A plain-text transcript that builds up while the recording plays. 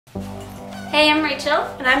Hey, I'm Rachel.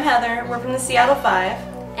 And I'm Heather. We're from the Seattle 5.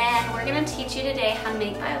 And we're going to teach you today how to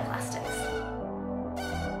make bioplastics.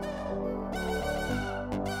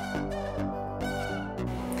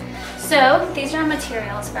 So, these are our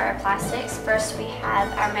materials for our plastics. First we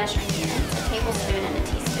have our measuring units, a tablespoon and a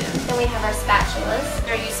teaspoon. Then we have our spatulas.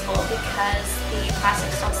 They're useful because the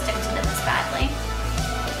plastics don't stick to them as badly.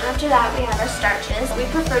 After that we have our starches. We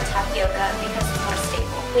prefer tapioca because it's more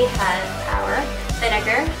stable. We have our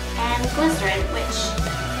vinegar and glycerin, which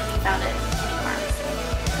can be found at any pharmacy.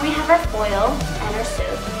 We have our foil and our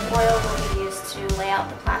soap. Foil will be used to lay out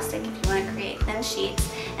the plastic if you want to create thin sheets.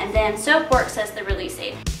 And then soap works as the release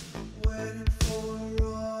aid.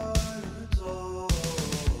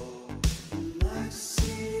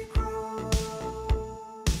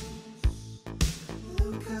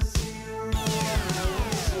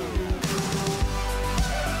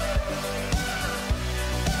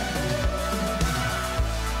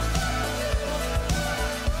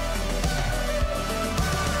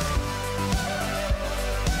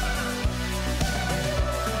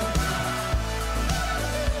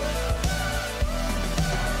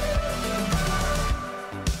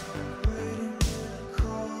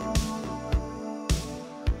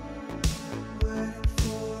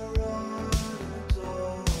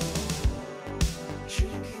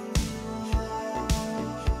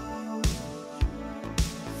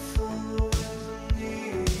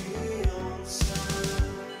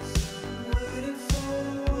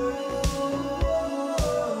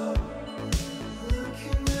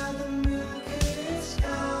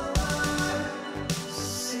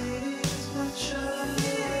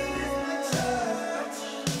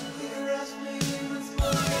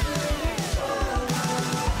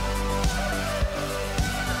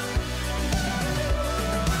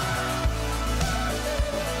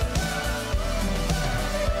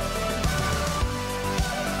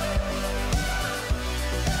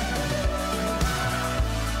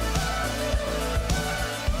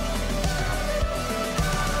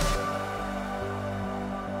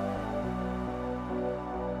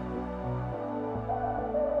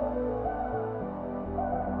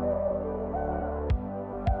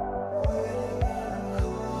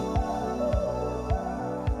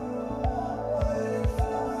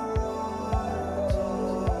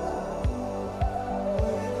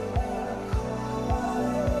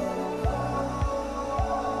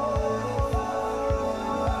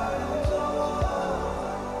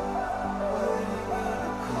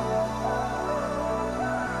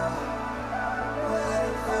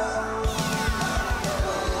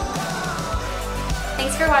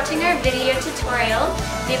 Thanks for watching our video tutorial.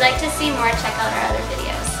 If you'd like to see more, check out our other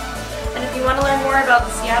videos. And if you want to learn more about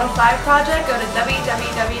the Seattle 5 project, go to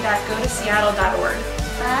www.gotoseattle.org.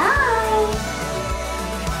 Bye!